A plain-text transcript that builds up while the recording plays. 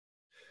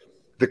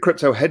the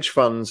crypto hedge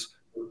funds,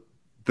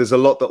 there's a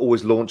lot that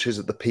always launches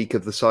at the peak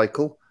of the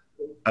cycle.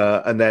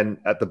 And then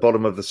at the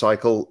bottom of the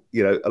cycle,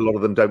 a lot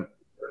of them don't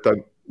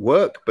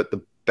work, but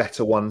the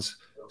better ones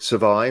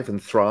survive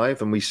and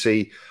thrive. And we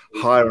see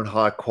higher and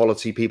higher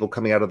quality people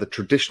coming out of the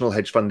traditional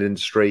hedge fund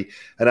industry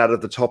and out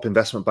of the top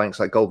investment banks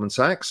like Goldman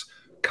Sachs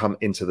come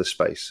into the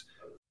space.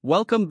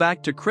 Welcome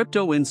back to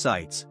Crypto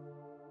Insights.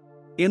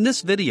 In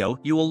this video,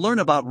 you will learn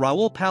about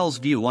Raoul Pal's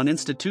view on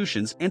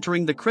institutions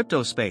entering the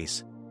crypto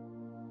space.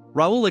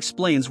 Raoul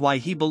explains why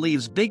he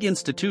believes big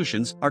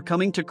institutions are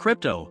coming to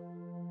crypto.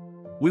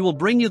 We will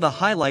bring you the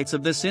highlights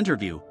of this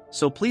interview,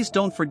 so please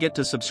don't forget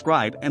to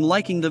subscribe and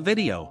liking the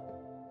video.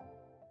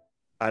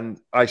 And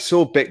I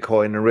saw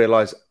Bitcoin and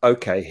realized,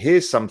 okay,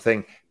 here's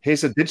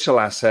a digital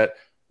asset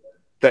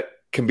that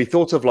can be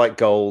thought of like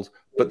gold,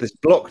 but this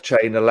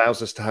blockchain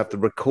allows us to have the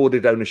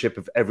recorded ownership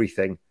of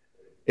everything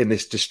in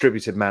this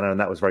distributed manner, and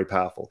that was very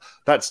powerful.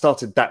 That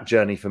started that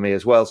journey for me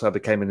as well. So I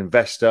became an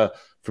investor.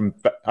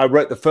 I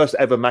wrote the first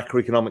ever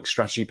macroeconomic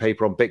strategy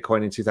paper on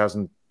Bitcoin in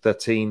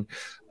 2013,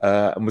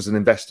 and was an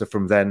investor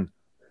from then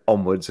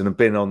onwards, and have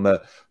been on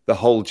the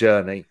whole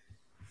journey.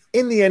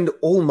 In the end,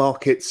 all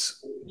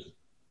markets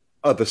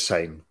are the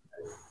same.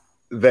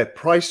 They're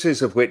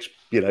prices of which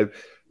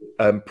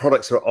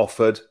products are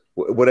offered,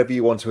 whatever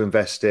you want to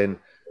invest in,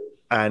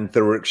 and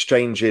there are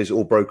exchanges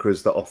or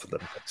brokers that offer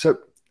them. So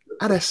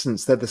at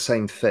essence, they're the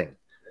same thing.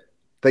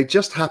 They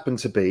just happen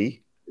to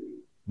be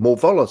more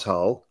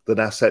volatile than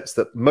assets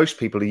that most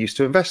people are used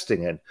to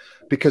investing in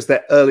because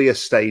they're earlier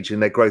stage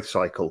in their growth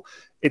cycle.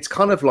 It's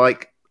kind of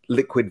like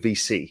liquid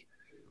VC.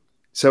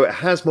 So it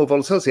has more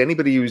volatility.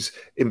 Anybody who's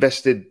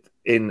invested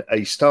in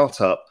a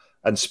startup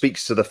and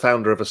speaks to the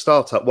founder of a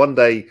startup, one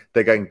day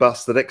they're going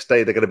bust, the next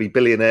day they're going to be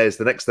billionaires,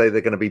 the next day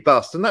they're going to be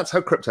bust. And that's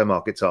how crypto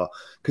markets are,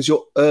 because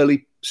you're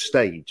early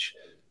stage.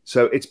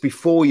 So it's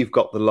before you've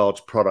got the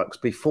large products,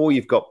 before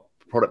you've got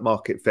product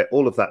market fit,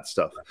 all of that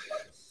stuff.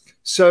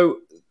 So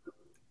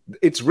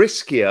it's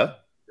riskier,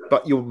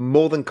 but you're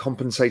more than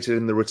compensated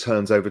in the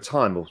returns over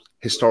time, or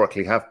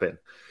historically have been.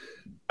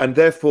 And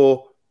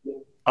therefore,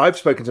 I've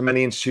spoken to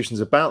many institutions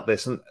about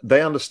this, and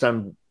they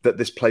understand that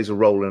this plays a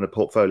role in a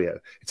portfolio.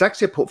 It's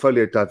actually a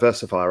portfolio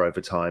diversifier over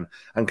time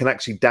and can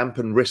actually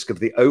dampen risk of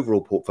the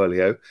overall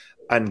portfolio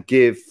and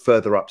give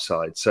further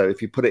upside. So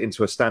if you put it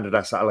into a standard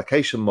asset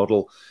allocation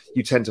model,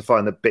 you tend to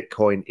find that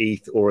Bitcoin,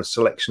 ETH, or a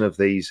selection of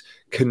these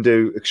can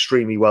do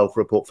extremely well for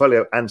a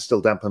portfolio and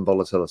still dampen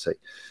volatility.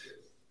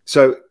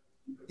 So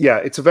yeah,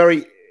 it's a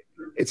very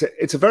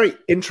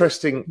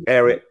interesting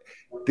area.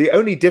 The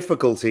only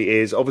difficulty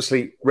is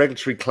obviously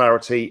regulatory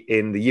clarity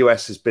in the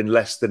US has been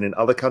less than in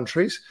other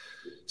countries.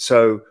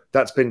 So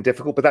that's been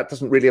difficult, but that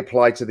doesn't really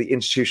apply to the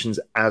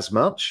institutions as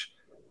much.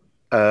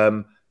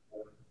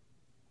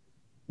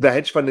 The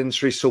hedge fund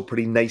industry is still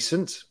pretty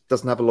nascent,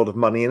 doesn't have a lot of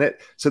money in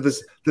it. So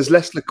there's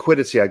less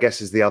liquidity, I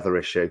guess, is the other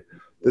issue.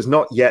 There's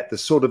not yet the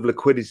sort of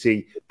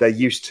liquidity they're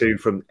used to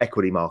from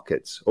equity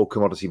markets or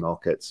commodity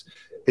markets.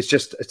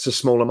 It's a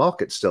smaller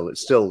market still. It's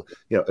still,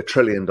 $1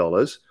 trillion.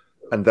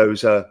 And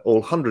those are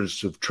all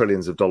hundreds of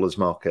trillions of dollars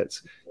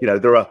markets.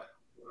 There are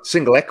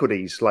single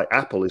equities like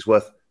Apple is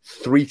worth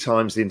 3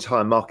 times the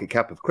entire market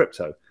cap of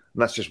crypto. And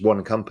that's just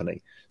one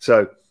company.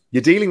 So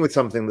you're dealing with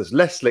something that's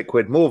less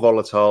liquid, more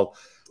volatile,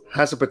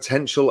 has a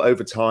potential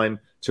over time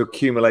to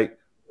accumulate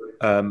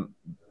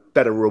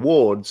better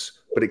rewards,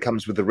 but it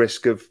comes with the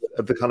risk of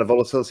the kind of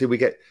volatility we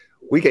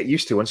get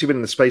used to. Once you've been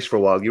in the space for a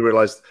while, you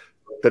realize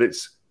that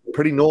it's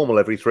pretty normal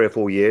every 3 or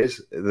 4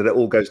 years that it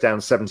all goes down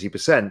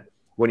 70%.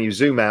 When you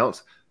zoom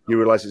out, you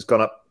realize it's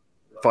gone up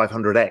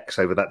 500x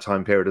over that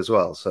time period as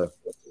well. So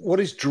what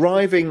is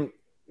driving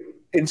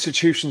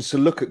institutions to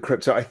look at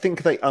crypto? I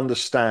think they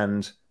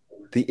understand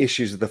the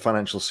issues of the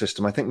financial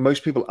system. I think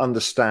most people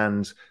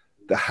understand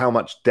how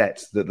much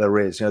debt that there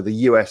is. The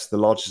US, the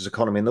largest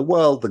economy in the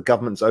world, the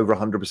government's over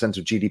 100%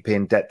 of GDP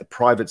in debt. The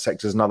private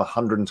sector is another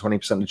 120%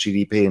 of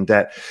GDP in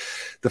debt.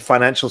 The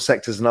financial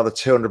sector is another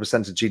 200%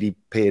 of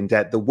GDP in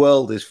debt. The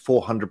world is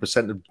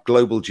 400% of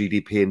global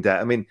GDP in debt.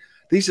 I mean,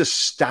 these are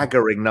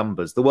staggering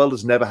numbers. The world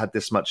has never had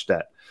this much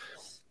debt.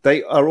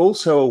 They are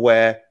also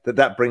aware that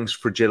that brings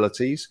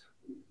fragilities.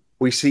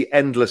 We see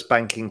endless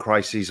banking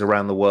crises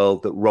around the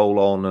world that roll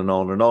on and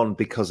on and on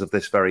because of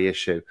this very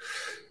issue.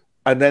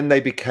 And then they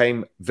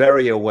became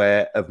very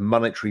aware of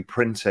monetary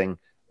printing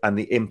and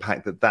the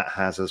impact that that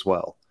has as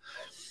well.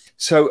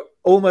 So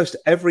almost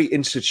every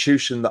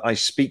institution that I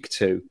speak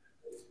to,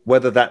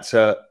 whether that's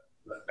a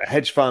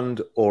hedge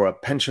fund or a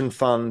pension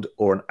fund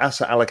or an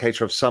asset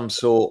allocator of some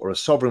sort or a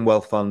sovereign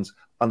wealth fund,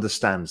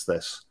 understands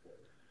this.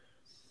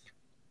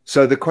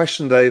 So the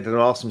question they then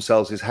ask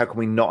themselves is, how can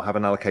we not have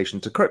an allocation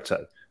to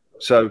crypto?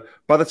 So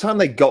by the time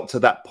they got to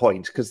that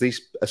point, because these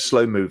are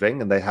slow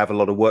moving and they have a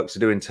lot of work to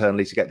do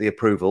internally to get the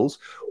approvals,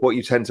 what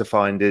you tend to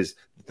find is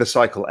the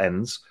cycle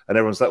ends and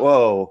everyone's like,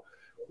 whoa,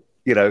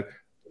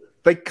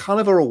 they kind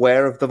of are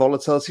aware of the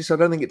volatility. So I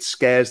don't think it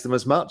scares them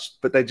as much,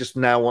 but they just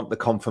now want the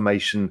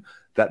confirmation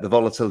that the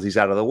volatility is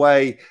out of the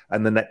way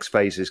and the next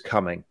phase is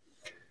coming.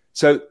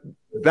 So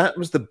that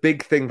was the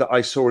big thing that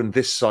I saw in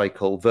this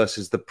cycle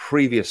versus the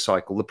previous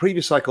cycle. The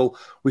previous cycle,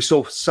 we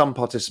saw some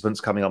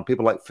participants coming on,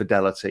 people like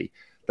Fidelity.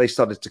 They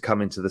started to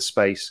come into the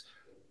space.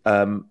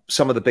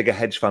 Some of the bigger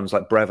hedge funds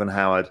like Brevan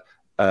Howard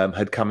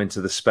had come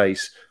into the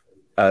space.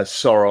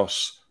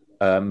 Soros,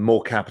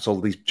 More Capital,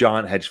 these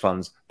giant hedge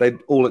funds, they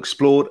all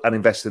explored and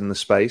invested in the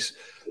space.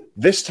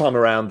 This time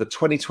around, the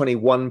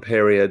 2021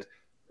 period,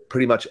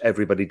 pretty much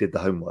everybody did the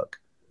homework.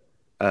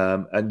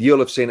 And you'll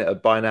have seen it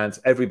at Binance.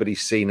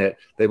 Everybody's seen it.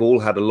 They've all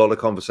had a lot of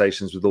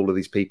conversations with all of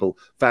these people.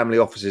 Family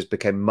offices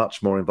became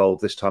much more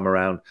involved this time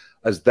around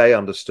as they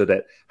understood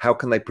it. How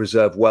can they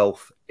preserve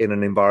wealth in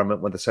an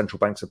environment where the central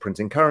banks are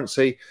printing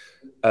currency?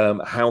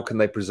 How can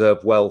they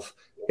preserve wealth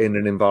in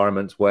an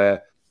environment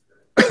where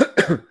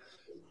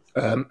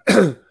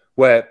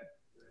where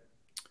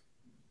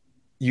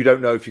you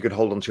don't know if you could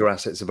hold on to your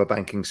assets if a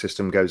banking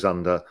system goes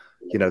under,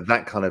 you know,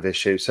 that kind of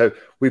issue. So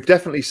we've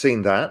definitely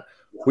seen that.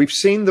 We've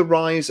seen the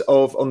rise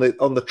of, on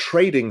the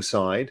trading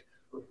side,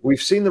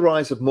 we've seen the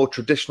rise of more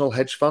traditional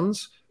hedge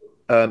funds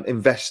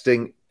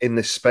investing in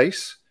this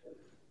space.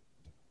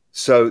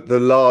 So the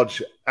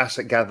large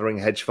asset gathering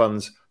hedge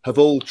funds have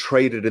all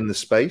traded in the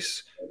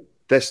space.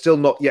 They're still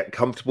not yet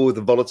comfortable with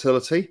the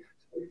volatility.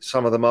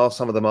 Some of them are,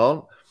 some of them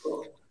aren't.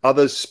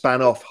 Others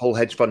span off whole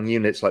hedge fund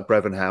units like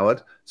Brevan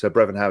Howard. So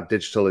Brevan Howard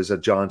Digital is a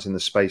giant in the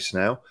space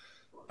now.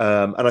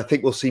 And I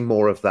think we'll see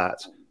more of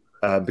that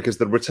because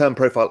the return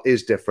profile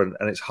is different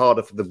and it's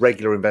harder for the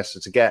regular investor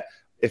to get,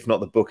 if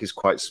not the book is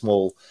quite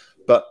small.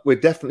 But we're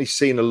definitely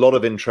seeing a lot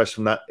of interest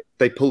from that.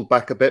 They pulled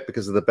back a bit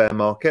because of the bear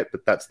market,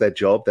 but that's their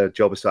job. Their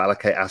job is to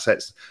allocate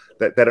assets.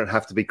 That they don't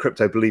have to be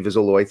crypto believers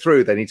all the way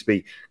through. They need to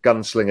be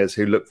gunslingers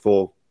who look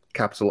for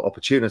capital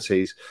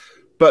opportunities.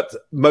 But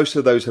most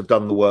of those have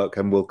done the work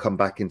and will come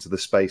back into the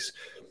space.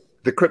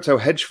 The crypto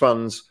hedge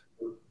funds,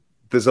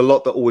 there's a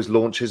lot that always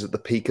launches at the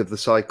peak of the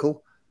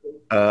cycle.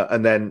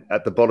 And then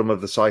at the bottom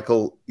of the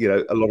cycle, you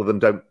know, a lot of them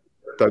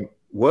don't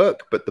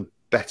work, but the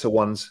better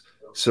ones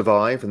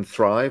survive and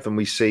thrive. And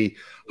we see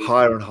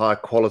higher and higher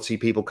quality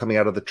people coming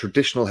out of the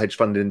traditional hedge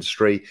fund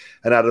industry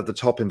and out of the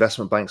top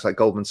investment banks like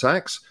Goldman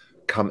Sachs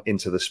come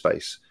into the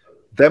space.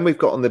 Then we've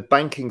got on the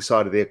banking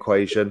side of the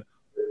equation,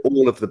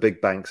 all of the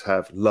big banks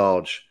have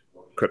large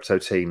crypto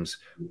teams,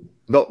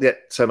 not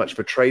yet so much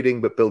for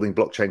trading, but building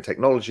blockchain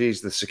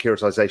technologies, the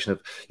securitization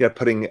of, you know,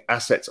 putting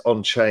assets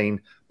on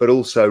chain, but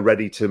also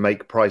ready to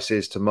make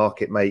prices, to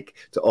market make,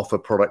 to offer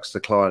products to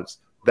clients.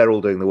 They're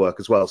all doing the work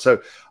as well.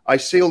 So I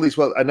see all these.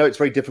 Well, I know it's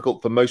very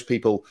difficult for most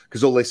people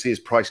because all they see is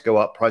price go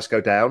up, price go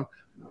down.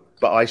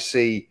 But I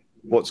see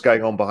what's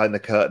going on behind the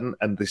curtain,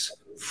 and this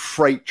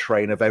freight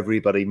train of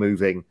everybody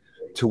moving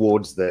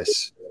towards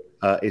this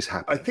is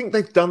happening. I think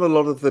they've done a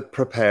lot of the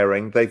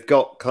preparing. They've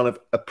got kind of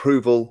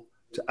approval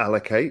to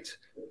allocate.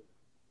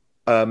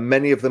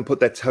 Many of them put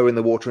their toe in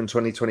the water in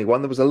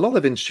 2021. There was a lot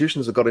of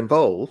institutions that got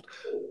involved,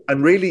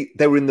 and really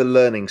they were in the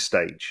learning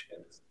stage.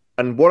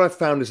 And what I've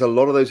found is a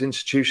lot of those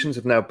institutions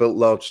have now built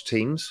large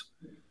teams,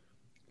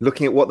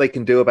 looking at what they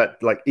can do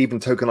about, like, even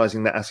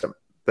tokenizing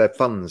their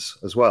funds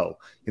as well.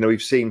 You know,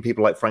 we've seen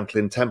people like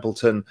Franklin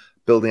Templeton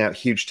building out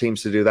huge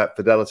teams to do that.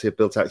 Fidelity have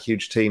built out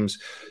huge teams.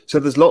 So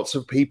there's lots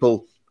of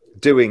people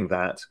doing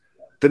that.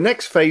 The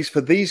next phase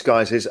for these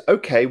guys is,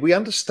 okay, we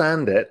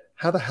understand it.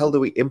 How the hell do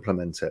we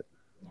implement it?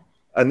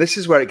 And this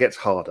is where it gets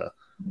harder,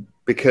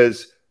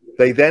 because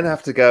they then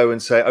have to go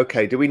and say,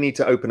 okay, do we need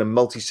to open a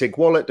multi-sig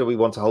wallet? Do we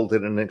want to hold it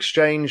in an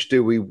exchange?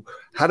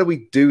 How do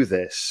we do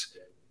this?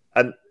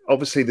 And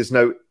obviously there's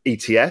no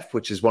ETF,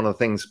 which is one of the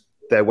things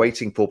they're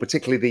waiting for,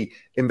 particularly the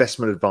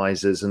investment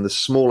advisors and the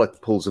smaller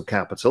pools of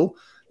capital.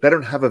 They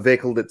don't have a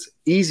vehicle that's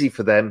easy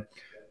for them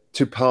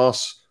to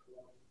pass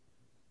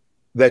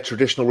their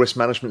traditional risk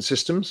management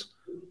systems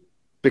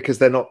because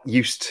they're not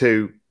used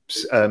to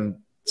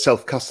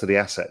self-custody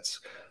assets.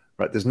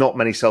 Right? There's not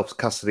many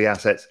self-custody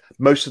assets.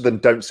 Most of them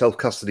don't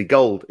self-custody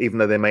gold, even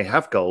though they may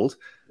have gold.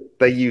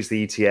 They use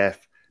the ETF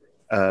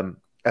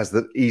as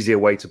the easier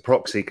way to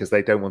proxy because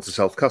they don't want to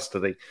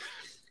self-custody.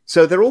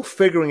 So they're all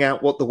figuring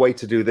out what the way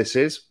to do this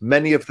is.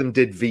 Many of them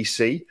did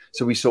VC.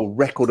 So we saw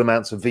record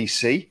amounts of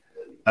VC,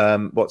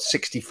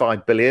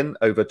 65 billion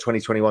over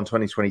 2021,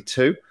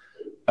 2022.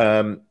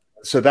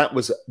 So that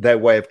was their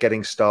way of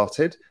getting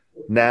started.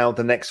 Now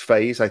the next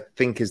phase, I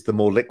think, is the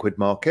more liquid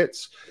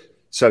markets.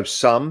 So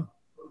some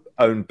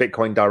own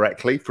Bitcoin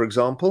directly, for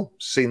example.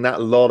 Seen that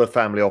a lot of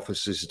family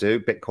offices do,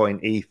 Bitcoin,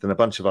 ETH, and a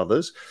bunch of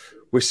others.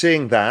 We're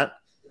seeing that.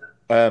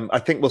 I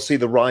think we'll see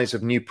the rise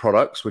of new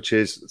products, which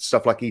is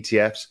stuff like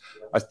ETFs.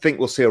 I think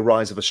we'll see a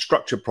rise of a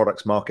structured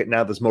products market.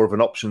 Now there's more of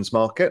an options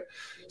market.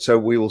 So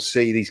we will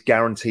see these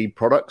guaranteed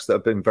products that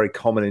have been very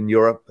common in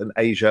Europe and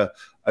Asia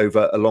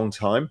over a long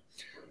time.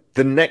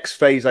 The next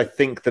phase, I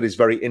think, that is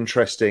very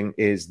interesting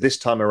is this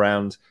time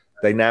around,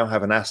 they now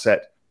have an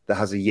asset that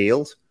has a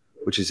yield,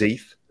 which is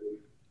ETH.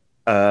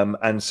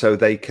 And so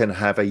they can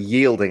have a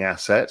yielding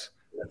asset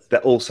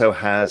that also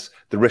has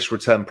the risk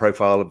return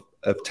profile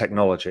of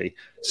technology.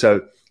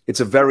 So it's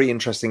a very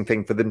interesting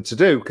thing for them to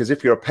do, because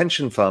if you're a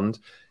pension fund,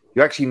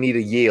 you actually need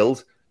a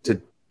yield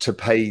to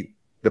pay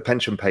the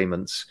pension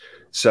payments.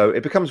 So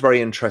it becomes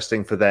very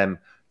interesting for them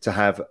to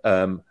have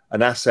an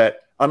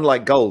asset,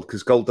 unlike gold,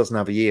 because gold doesn't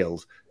have a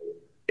yield.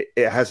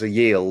 It has a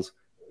yield.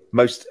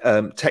 Most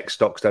tech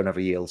stocks don't have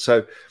a yield.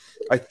 So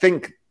I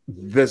think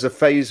there's a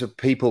phase of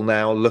people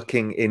now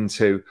looking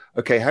into,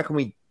 okay, how can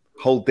we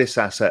hold this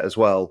asset as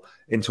well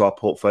into our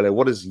portfolio?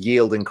 What does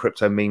yield in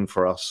crypto mean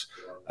for us?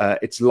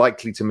 It's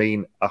likely to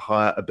mean a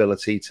higher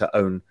ability to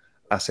own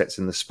assets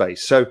in the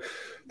space. So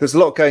there's a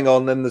lot going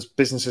on. Then there's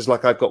businesses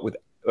like I've got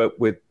built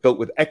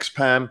with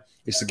XPAM,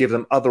 is to give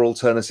them other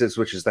alternatives,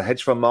 which is the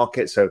hedge fund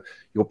market. So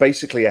you're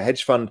basically a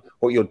hedge fund.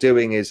 What you're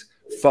doing is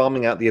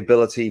farming out the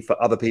ability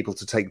for other people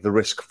to take the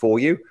risk for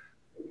you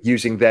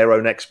using their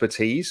own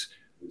expertise.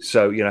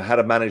 So, you know, how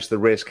to manage the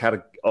risk, how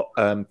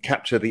to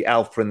capture the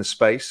alpha in the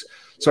space.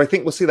 So I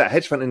think we'll see that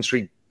hedge fund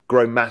industry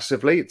grow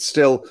massively. It's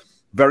still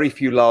very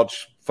few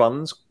large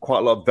funds, quite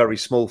a lot of very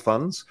small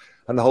funds.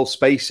 And the whole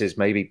space is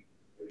maybe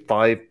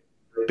 $5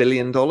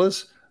 billion,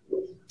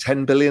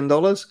 $10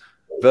 billion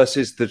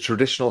versus the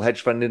traditional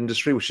hedge fund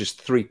industry, which is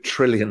 $3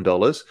 trillion.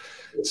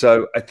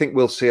 So I think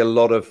we'll see a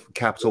lot of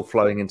capital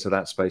flowing into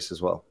that space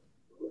as well.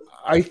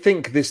 I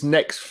think this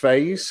next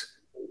phase,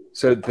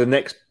 so the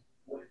next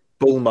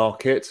bull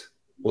market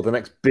or the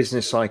next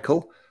business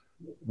cycle,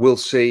 we'll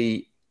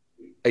see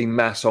a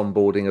mass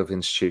onboarding of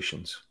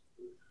institutions.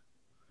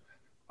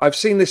 I've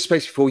seen this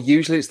space before.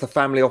 Usually it's the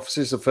family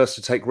offices are first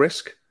to take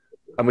risk.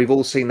 And we've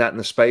all seen that in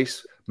the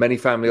space. Many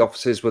family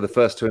offices were the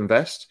first to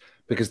invest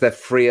because they're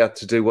freer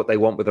to do what they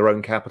want with their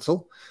own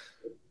capital.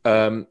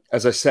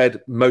 As I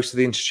said, most of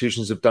the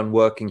institutions have done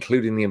work,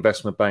 including the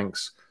investment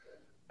banks.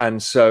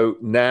 And so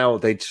now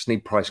they just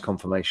need price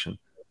confirmation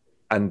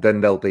and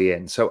then they'll be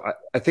in. So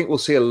I think we'll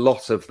see a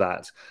lot of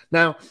that.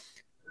 Now,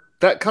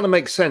 that kind of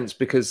makes sense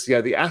because, you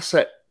know, the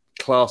asset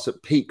class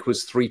at peak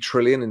was 3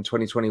 trillion in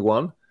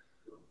 2021.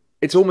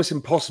 It's almost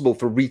impossible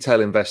for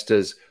retail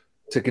investors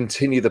to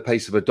continue the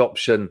pace of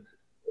adoption.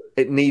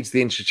 It needs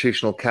the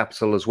institutional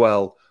capital as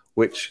well,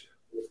 which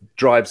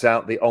drives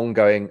out the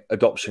ongoing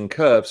adoption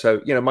curve.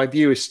 So, you know, my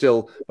view is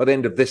still by the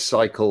end of this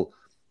cycle,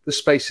 the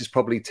space is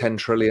probably 10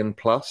 trillion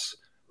plus.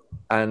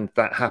 And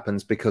that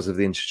happens because of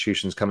the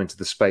institutions coming to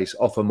the space,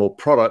 offer more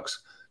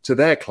products to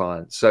their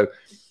clients. So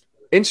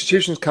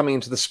institutions coming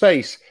into the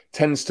space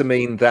tends to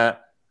mean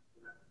that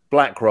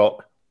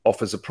BlackRock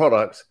offers a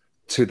product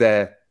to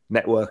their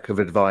network of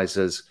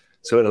advisors.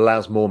 So it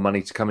allows more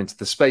money to come into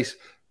the space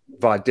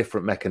via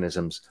different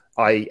mechanisms,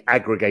 i.e.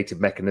 aggregated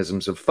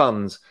mechanisms of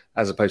funds,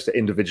 as opposed to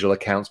individual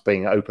accounts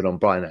being open on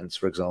Binance,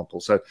 for example.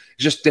 So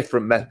it's just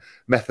different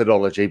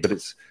methodology, but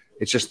it's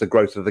just the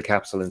growth of the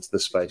capital into the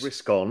space.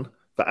 Risk on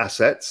for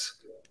assets.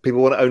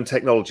 People want to own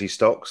technology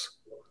stocks.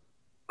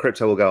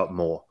 Crypto will go up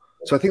more.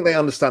 So I think they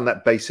understand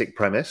that basic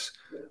premise.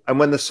 And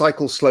when the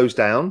cycle slows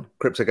down,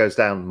 crypto goes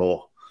down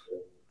more.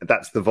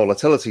 That's the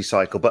volatility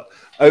cycle. But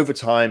over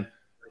time,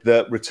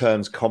 the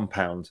returns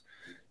compound.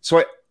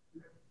 So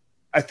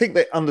I think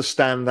they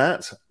understand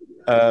that.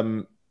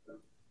 And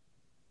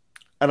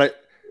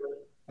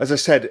as I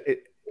said,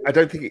 I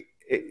don't think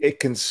it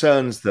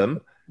concerns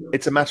them.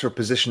 It's a matter of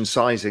position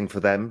sizing for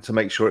them to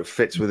make sure it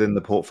fits within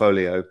the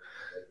portfolio.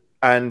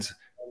 And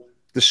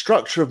the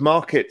structure of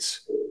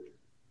markets,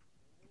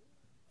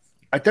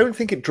 I don't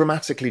think it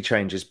dramatically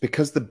changes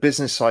because the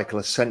business cycle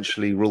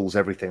essentially rules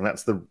everything.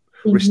 That's the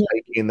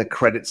risk-taking, the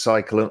credit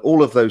cycle, and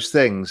all of those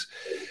things.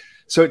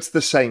 So it's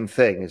the same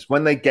thing. Is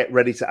when they get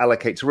ready to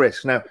allocate to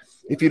risk. Now,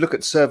 if you look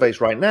at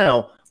surveys right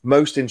now,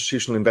 most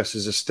institutional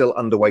investors are still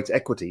underweight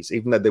equities,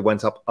 even though they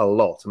went up a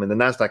lot. I mean, the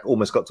NASDAQ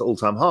almost got to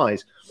all-time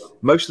highs.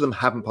 Most of them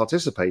haven't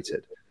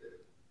participated.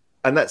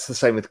 And that's the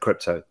same with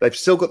crypto. They've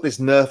still got this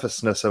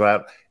nervousness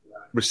about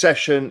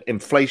recession,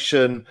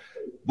 inflation.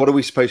 What are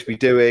we supposed to be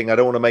doing? I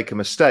don't want to make a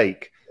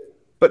mistake.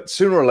 But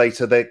sooner or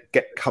later, they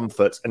get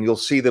comfort, and you'll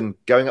see them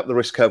going up the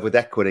risk curve with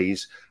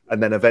equities,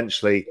 and then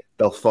eventually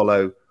they'll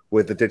follow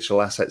with the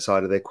digital asset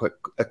side of the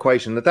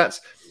equation. And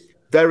that's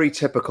very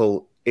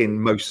typical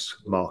in most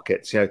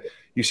markets. You know,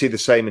 you see the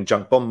same in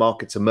junk bond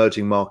markets,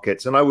 emerging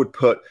markets. And I would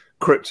put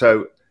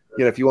crypto,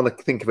 you know, if you want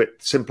to think of it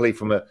simply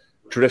from a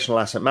traditional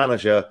asset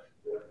manager,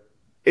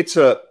 it's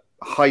a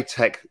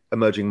high-tech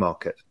emerging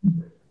market.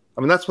 I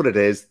mean, that's what it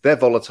is. They're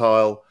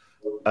volatile,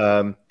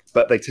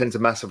 but they tend to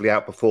massively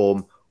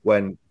outperform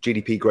when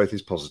GDP growth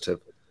is positive.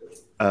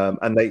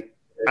 And they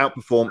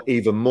outperform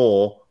even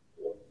more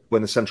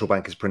when the central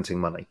bank is printing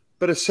money.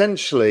 But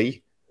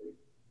essentially,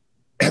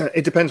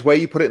 it depends where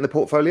you put it in the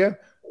portfolio.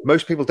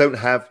 Most people don't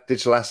have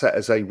digital asset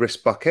as a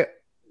risk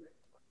bucket.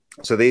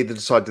 So they either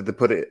decide, did they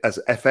put it as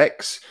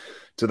FX?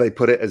 Do they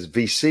put it as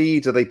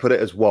VC? Do they put it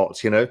as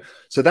what, you know?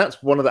 So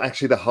that's one of the,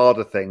 actually the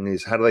harder thing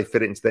is how do they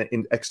fit it into their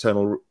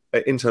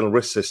internal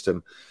risk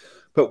system?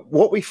 But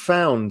what we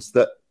found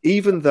that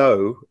even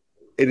though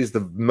it is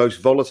the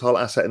most volatile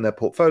asset in their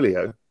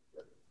portfolio,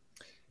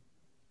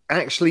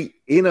 actually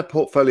in a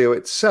portfolio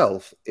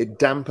itself, it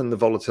dampened the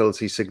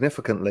volatility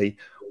significantly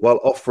while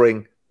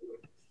offering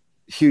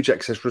huge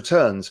excess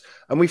returns.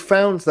 And we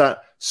found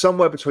that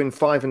somewhere between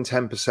 5 and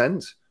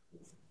 10%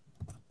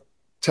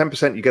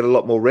 10% you get a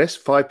lot more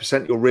risk,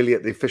 5% you're really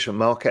at the efficient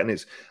market,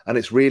 and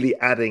it's really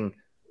adding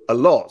a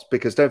lot,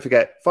 because don't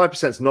forget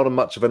 5% is not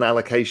much of an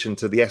allocation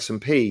to the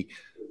S&P,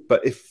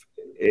 but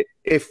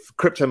if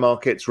crypto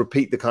markets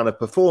repeat the kind of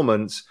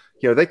performance,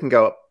 they can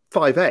go up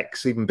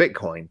 5x, even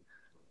Bitcoin.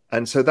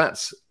 And so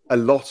that's a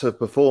lot of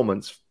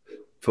performance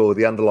for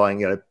the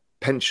underlying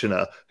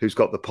pensioner who's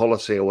got the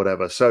policy or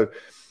whatever. So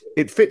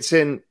it fits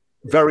in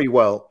very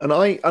well. And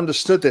I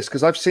understood this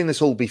because I've seen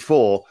this all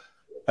before.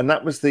 And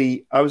that was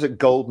I was at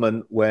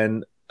Goldman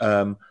when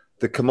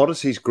the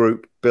commodities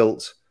group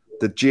built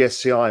the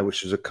GSCI,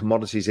 which was a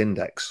commodities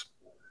index.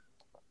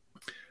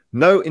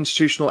 No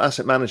institutional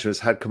asset managers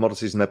had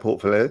commodities in their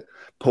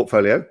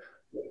portfolio.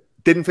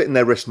 Didn't fit in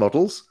their risk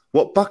models.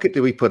 What bucket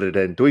do we put it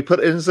in? Do we put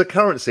it in as a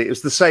currency? It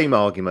was the same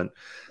argument.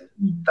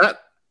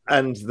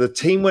 And the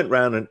team went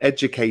round and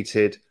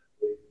educated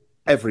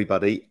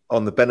everybody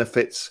on the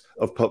benefits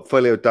of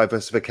portfolio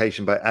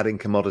diversification by adding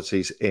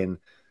commodities in.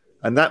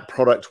 And that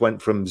product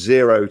went from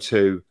zero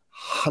to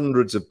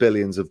hundreds of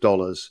billions of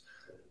dollars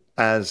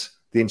as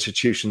the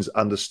institutions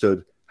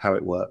understood how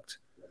it worked.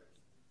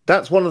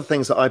 That's one of the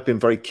things that I've been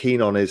very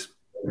keen on, is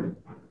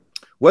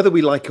whether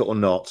we like it or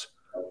not,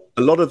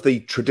 a lot of the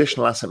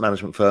traditional asset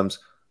management firms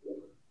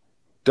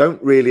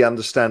don't really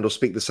understand or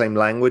speak the same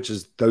language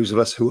as those of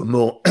us who are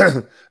more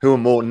who are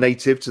more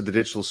native to the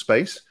digital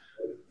space.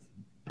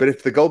 But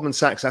if the Goldman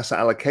Sachs asset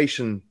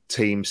allocation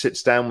team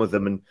sits down with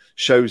them and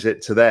shows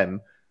it to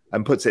them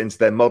and puts it into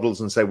their models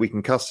and say, we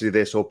can custody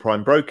this or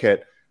prime broke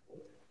it,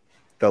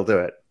 they'll do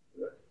it.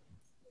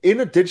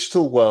 In a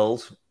digital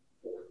world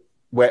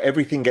where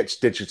everything gets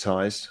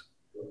digitized,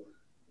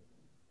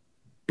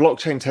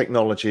 blockchain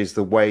technology is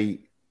the way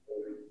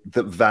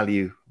that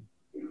value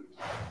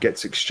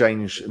gets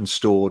exchanged and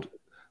stored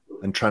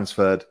and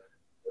transferred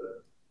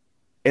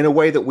in a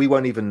way that we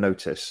won't even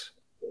notice.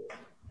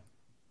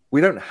 We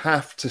don't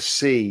have to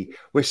see.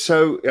 We're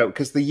so,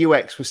 because the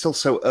UX, we're still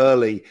so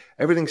early.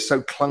 Everything's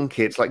so clunky.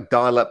 It's like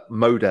dial-up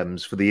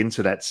modems for the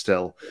internet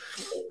still.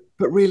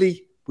 But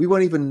really, we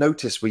won't even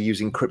notice we're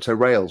using crypto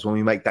rails when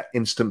we make that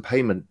instant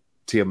payment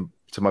to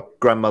my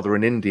grandmother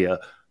in India.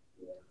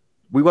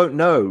 We won't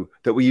know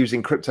that we're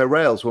using crypto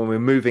rails when we're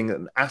moving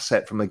an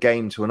asset from a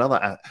game to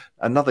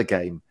another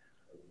game.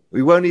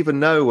 We won't even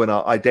know when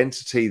our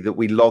identity that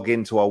we log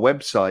into our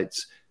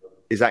websites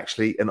is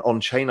actually an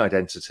on-chain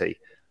identity.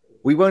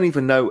 We won't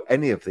even know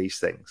any of these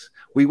things.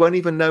 We won't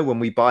even know when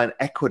we buy an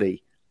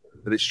equity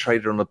that it's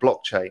traded on a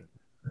blockchain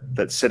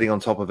that's sitting on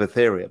top of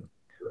Ethereum.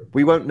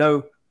 We won't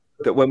know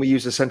that when we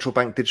use a central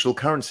bank digital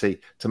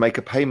currency to make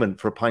a payment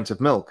for a pint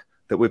of milk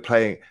that we're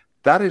paying.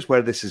 That is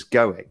where this is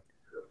going.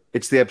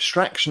 It's the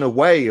abstraction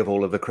away of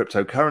all of the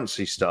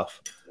cryptocurrency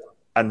stuff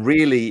and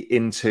really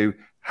into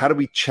how do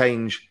we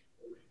change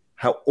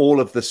how all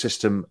of the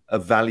system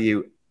of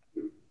value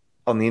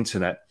on the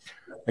internet.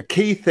 A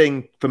key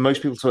thing for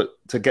most people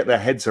to get their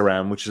heads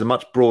around, which is a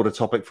much broader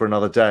topic for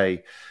another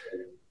day,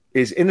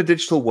 is in a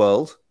digital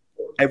world,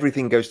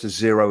 everything goes to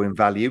zero in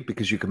value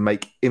because you can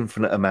make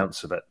infinite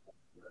amounts of it.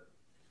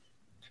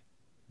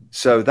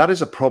 So that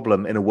is a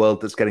problem in a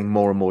world that's getting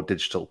more and more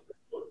digital.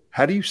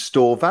 How do you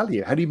store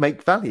value? How do you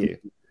make value?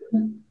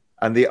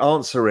 And the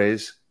answer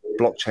is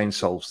blockchain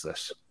solves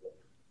this.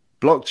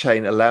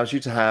 Blockchain allows you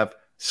to have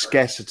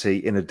scarcity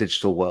in a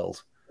digital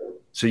world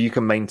so you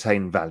can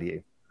maintain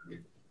value.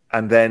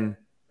 And then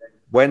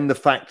when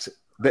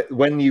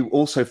you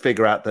also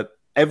figure out that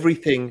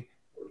everything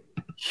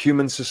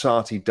human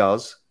society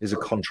does is a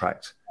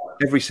contract,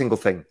 every single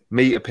thing,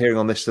 me appearing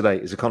on this today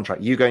is a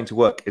contract, you going to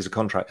work is a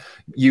contract,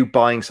 you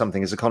buying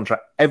something is a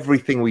contract,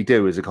 everything we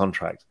do is a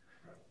contract.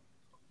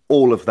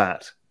 All of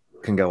that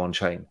can go on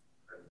chain.